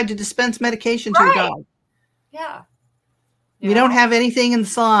qualified to dispense medication to your dog. Yeah. We don't have anything in the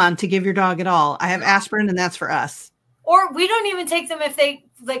salon to give your dog at all. I have aspirin and that's for us. Or we don't even take them if they,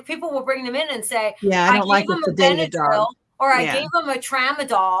 like, people will bring them in and say, yeah, I don't like a sedated dog. Or I gave him a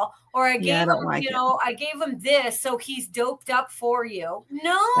tramadol, or I gave him, like I gave him this, so he's doped up for you.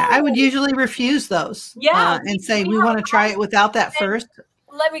 No. I would usually refuse those. Yeah. And say, we want to try it without that first.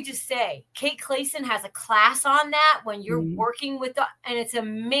 Let me just say, Kate Clayson has a class on that when you're working with and it's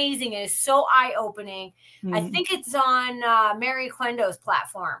amazing. And it's so eye-opening. I think it's on Mary Quendo's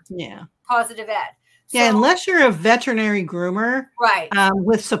platform. Yeah. Positive Ed. Yeah, unless you're a veterinary groomer, right,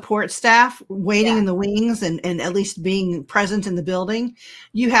 with support staff waiting in the wings and at least being present in the building,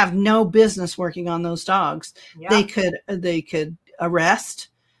 you have no business working on those dogs. Yep. They could arrest.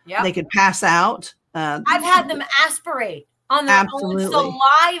 Yep. They could pass out. I've had them aspirate on their own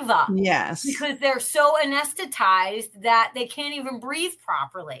saliva. Yes, because they're so anesthetized that they can't even breathe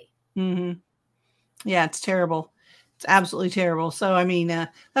properly. Mm-hmm. Yeah, it's terrible. It's absolutely terrible. So, I mean,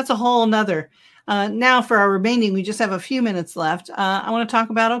 that's a whole nother. Now for our remaining, we just have a few minutes left. I want to talk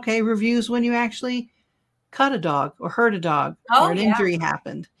about, reviews when you actually cut a dog or hurt a dog or an injury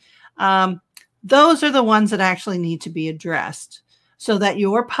happened. Those are the ones that actually need to be addressed so that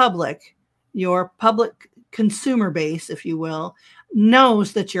your public consumer base, if you will,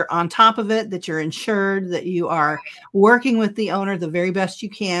 knows that you're on top of it, that you're insured, that you are working with the owner the very best you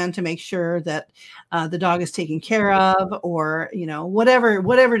can to make sure that the dog is taken care of, or,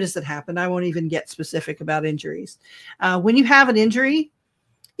 whatever it is that happened. I won't even get specific about injuries. When you have an injury,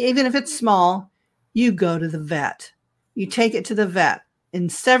 even if it's small, you go to the vet. You take it to the vet. In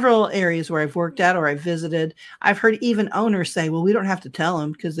several areas where I've worked at or I've visited, I've heard even owners say, well, we don't have to tell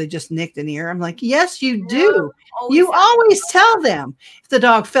them because they just nicked an ear. I'm like, yes, you do. You always tell them. If the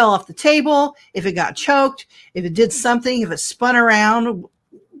dog fell off the table, if it got choked, if it did something, if it spun around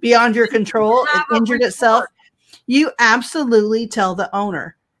beyond your control and injured itself, you absolutely tell the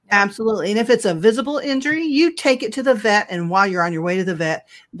owner. Absolutely. And if it's a visible injury, you take it to the vet. And while you're on your way to the vet,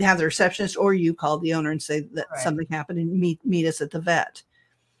 have the receptionist or you call the owner and say that something happened and meet us at the vet.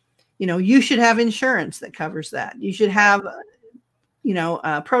 You should have insurance that covers that. You should have,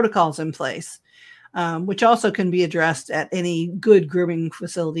 protocols in place, which also can be addressed at any good grooming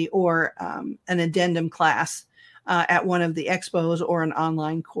facility or an addendum class at one of the expos or an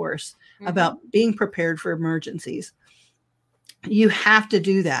online course about being prepared for emergencies. You have to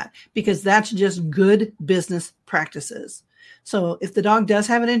do that because that's just good business practices. So if the dog does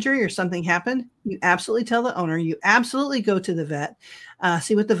have an injury or something happened, you absolutely tell the owner, you absolutely go to the vet,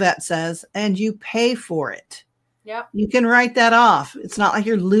 see what the vet says, and you pay for it. Yep. You can write that off. It's not like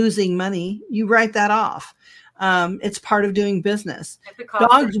you're losing money. You write that off. It's part of doing business.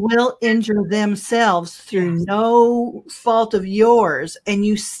 Dogs will injure themselves through no fault of yours, and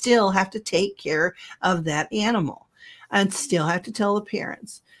you still have to take care of that animal. And still have to tell the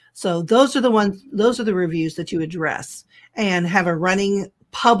parents. So those are the reviews that you address and have a running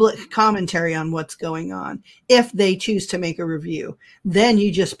public commentary on what's going on. If they choose to make a review, then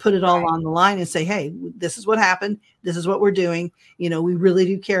you just put it all on the line and say, hey, this is what happened. This is what we're doing. We really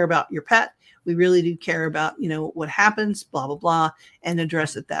do care about your pet. We really do care about, what happens, blah, blah, blah, and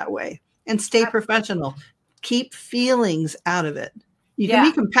address it that way and stay professional. Keep feelings out of it. You can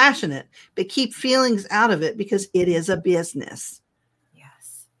be compassionate, but keep feelings out of it because it is a business.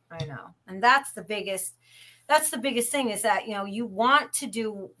 Yes, I know. And that's the biggest thing is that, you want to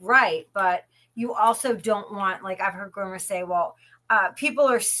do right, but you also don't want, like I've heard groomers say, well, people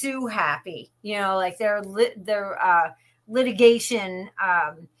are sue happy, like their litigation,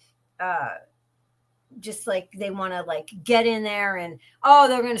 just like they want to like get in there and, oh,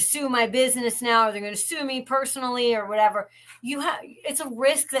 they're going to sue my business now, or they're going to sue me personally or whatever. It's a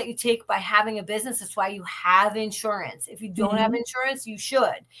risk that you take by having a business. That's why you have insurance. If you don't have insurance, you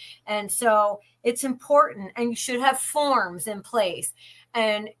should. And so it's important, and you should have forms in place.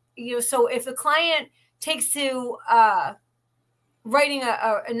 And, so if a client takes to writing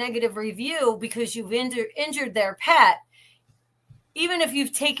a negative review because you've injured their pet, even if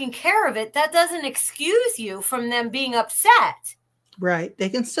you've taken care of it, that doesn't excuse you from them being upset. Right. They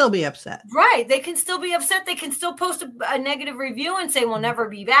can still be upset. Right. They can still be upset. They can still post a negative review and say, we'll never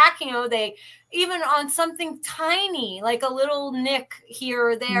be back. They even on something tiny, like a little nick here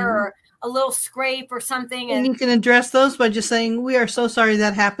or there, or a little scrape or something. And you can address those by just saying, we are so sorry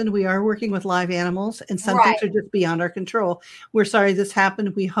that happened. We are working with live animals, and some things are just beyond our control. We're sorry this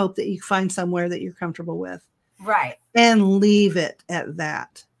happened. We hope that you find somewhere that you're comfortable with. Right. And leave it at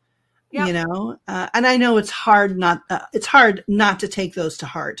that. Yep. And I know it's hard not to take those to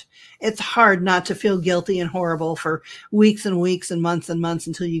heart. It's hard not to feel guilty and horrible for weeks and weeks and months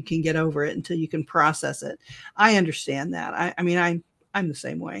until you can get over it, until you can process it. I understand that. I'm the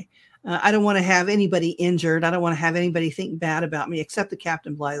same way. I don't want to have anybody injured. I don't want to have anybody think bad about me, except the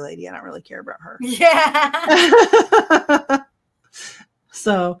Captain Bly lady. I don't really care about her. Yeah.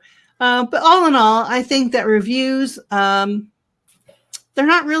 So, but all in all, I think that reviews, they're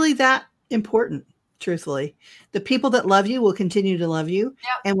not really that important, truthfully. The people that love you will continue to love you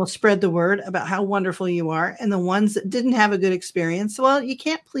and will spread the word about how wonderful you are. And the ones that didn't have a good experience, well, you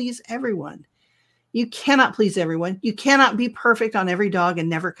can't please everyone. You cannot please everyone. You cannot be perfect on every dog and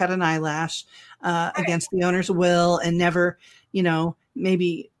never cut an eyelash against the owner's will, and never,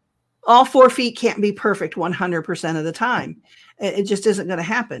 maybe all 4 feet can't be perfect 100% of the time. It just isn't going to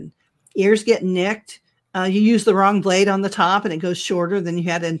happen. Ears get nicked. You use the wrong blade on the top and it goes shorter than you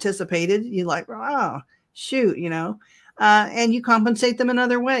had anticipated. You're like, oh, shoot, and you compensate them in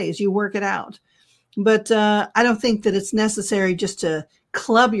other ways. You work it out. But I don't think that it's necessary just to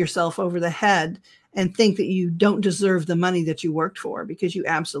club yourself over the head and think that you don't deserve the money that you worked for, because you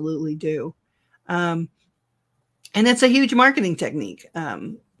absolutely do. And it's a huge marketing technique.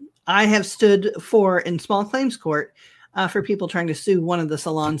 I have stood in small claims court for people trying to sue one of the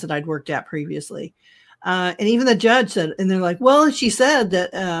salons that I'd worked at previously. And even the judge said, and they're like, well, she said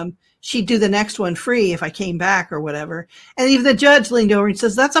that she'd do the next one free if I came back or whatever. And even the judge leaned over and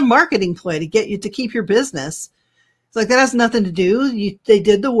says, that's a marketing ploy to get you to keep your business. It's like, that has nothing to do. They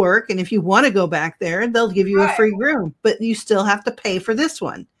did the work. And if you want to go back there, they'll give you a free groom, but you still have to pay for this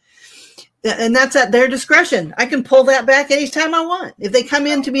one. And that's at their discretion. I can pull that back anytime I want. If they come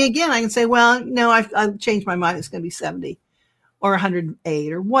in to me again, I can say, well, no, I've changed my mind. It's going to be 70 or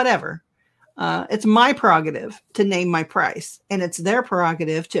 108 or whatever. It's my prerogative to name my price, and it's their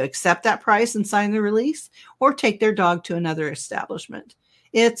prerogative to accept that price and sign the release, or take their dog to another establishment.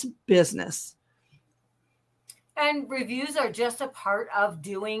 It's business. And reviews are just a part of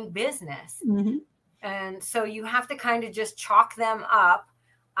doing business. And so you have to kind of just chalk them up,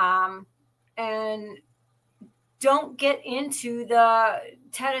 and don't get into the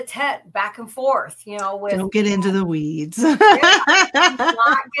tete-a-tete back and forth, don't get into the weeds. Not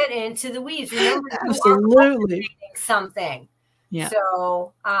get into the weeds. Remember, absolutely something. Yeah.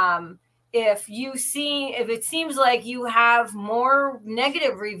 So if it seems like you have more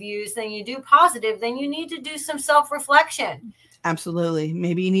negative reviews than you do positive, then you need to do some self-reflection. Absolutely.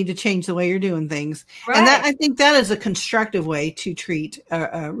 Maybe you need to change the way you're doing things. Right. And I think that is a constructive way to treat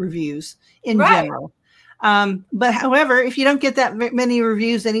reviews in general. But however, if you don't get that many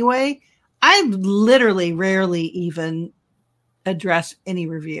reviews anyway, I literally rarely even address any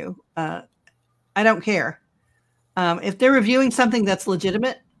review. I don't care. If they're reviewing something that's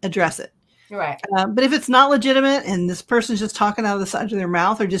legitimate, address it. Right. But if it's not legitimate and this person's just talking out of the side of their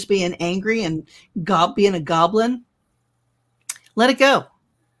mouth, or just being angry and being a goblin, let it go.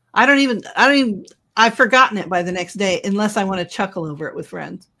 I've forgotten it by the next day, unless I want to chuckle over it with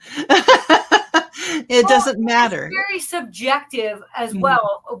friends. It doesn't matter. It's very subjective as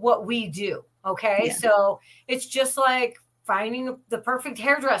well of what we do. Okay. Yeah. So it's just like finding the perfect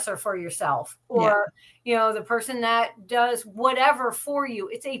hairdresser for yourself, or, the person that does whatever for you.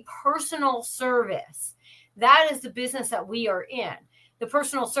 It's a personal service. That is the business that we are in. The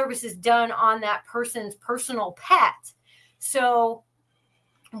personal service is done on that person's personal pet. So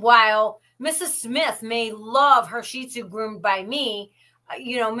while Mrs. Smith may love her Shih Tzu groomed by me,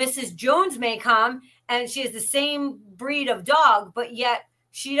 Mrs. Jones may come and she has the same breed of dog, but yet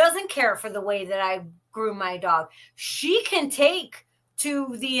she doesn't care for the way that I groom my dog. She can take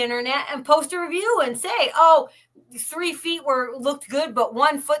to the internet and post a review and say, oh, 3 feet looked good, but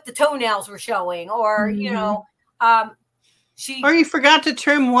 1 foot the toenails were showing, or you know, or you forgot to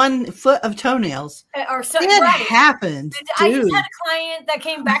trim 1 foot of toenails, or something. It happened. I just had a client that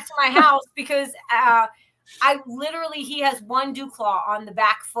came back to my house because he has 1 dew claw on the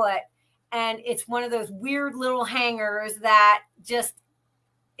back foot, and it's one of those weird little hangers that just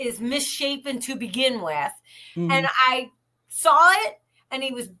is misshapen to begin with. And I saw it, and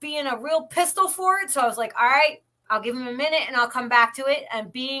he was being a real pistol for it. So I was like, all right, I'll give him a minute and I'll come back to it.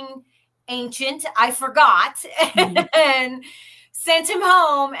 And being ancient, I forgot and sent him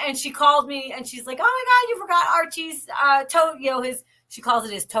home. And she called me and she's like, oh my God, you forgot Archie's toe, you know, she calls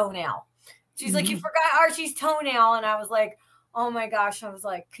it his toenail. She's like, you forgot Archie's toenail. And I was like, oh my gosh. I was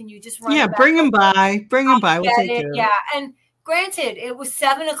like, can you just run? Yeah, bring him by. We'll take care of it. Yeah. And granted, it was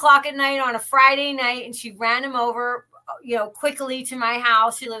 7 o'clock at night on a Friday night, and she ran him over, you know, quickly to my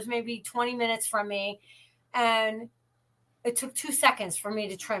house. She lives maybe 20 minutes from me. And it took 2 seconds for me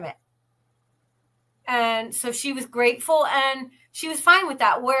to trim it. And so she was grateful and she was fine with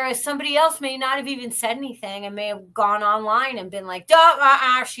that. Whereas somebody else may not have even said anything and may have gone online and been like,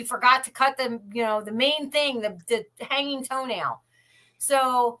 she forgot to cut the, you know, the main thing, the hanging toenail.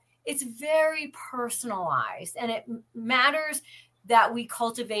 So it's very personalized, and it matters that we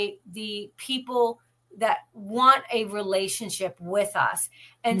cultivate the people that want a relationship with us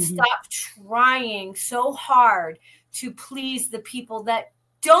and stop trying so hard to please the people that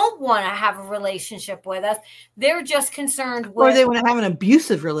don't want to have a relationship with us. They're just concerned with, or they want to have an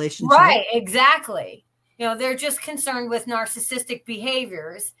abusive relationship. Right, exactly. You know, they're just concerned with narcissistic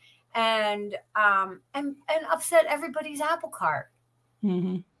behaviors and upset everybody's apple cart.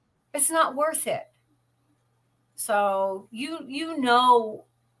 It's not worth it. So you know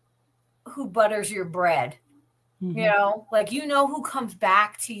who butters your bread, you know, like, you know, who comes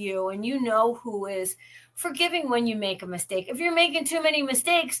back to you, and you know who is forgiving when you make a mistake. If you're making too many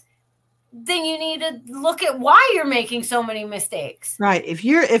mistakes, then you need to look at why you're making so many mistakes. Right.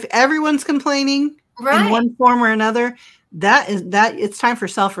 If everyone's complaining in one form or another, it's time for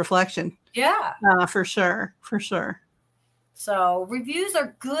self-reflection. Yeah. For sure. So reviews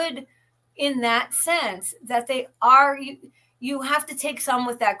are good in that sense that they are, you have to take some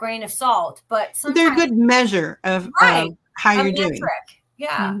with that grain of salt, but they're a good measure of how you're doing.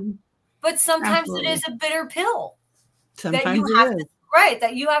 Yeah. But sometimes it is a bitter pill. Sometimes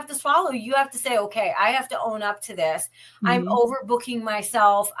that you have to swallow. You have to say, okay, I have to own up to this. I'm overbooking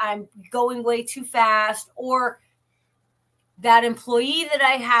myself. I'm going way too fast, or that employee that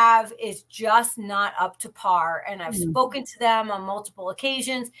I have is just not up to par. And I've spoken to them on multiple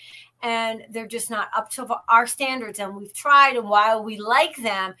occasions, and they're just not up to our standards. And we've tried, and while we like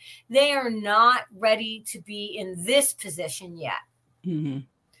them, they are not ready to be in this position yet.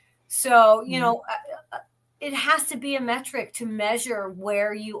 So, you know, it has to be a metric to measure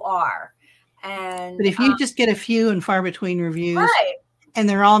where you are. But if you just get a few and far between reviews, and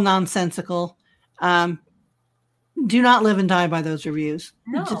they're all nonsensical, do not live and die by those reviews.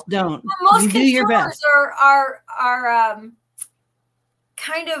 No. Just don't. Well, most consumers are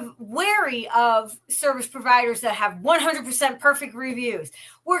kind of wary of service providers that have 100% perfect reviews.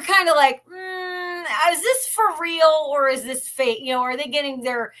 We're kind of like, is this for real, or is this fake? You know, are they getting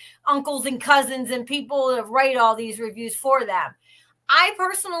their uncles and cousins and people to write all these reviews for them? I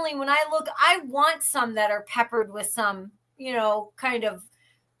personally, when I look, I want some that are peppered with some, you know, kind of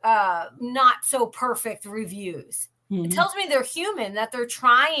not so perfect reviews. It tells me they're human, that they're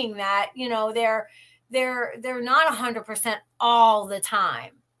trying, that, you know, they're not 100% all the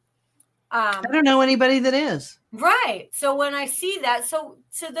time. I don't know anybody that is. Right. So when I see that, so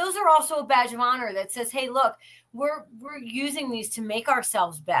those are also a badge of honor that says, hey, look, we're using these to make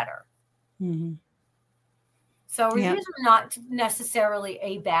ourselves better. So reviews are not necessarily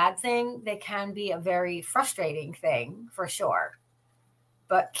a bad thing. They can be a very frustrating thing, for sure.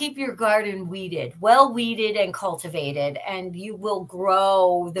 But keep your garden weeded, well weeded and cultivated, and you will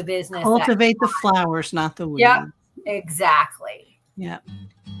grow the business. Cultivate the flowers, not the weeds. Yeah, exactly. Yeah.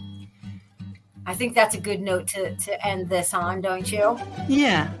 I think that's a good note to end this on, don't you?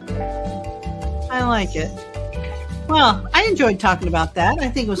 Yeah. I like it. Well, I enjoyed talking about that. I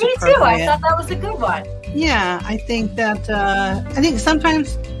think it was appropriate. Me too. I thought that was a good one. Yeah, I think that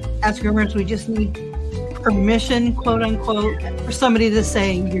sometimes as groomers we just need permission, quote unquote, for somebody to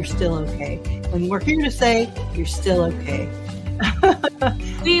say you're still okay. And we're here to say you're still okay.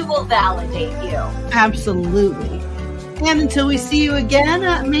 We will validate you. Absolutely. And until we see you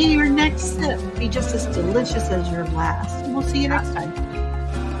again, may your next sip be just as delicious as your last. And we'll see you next time.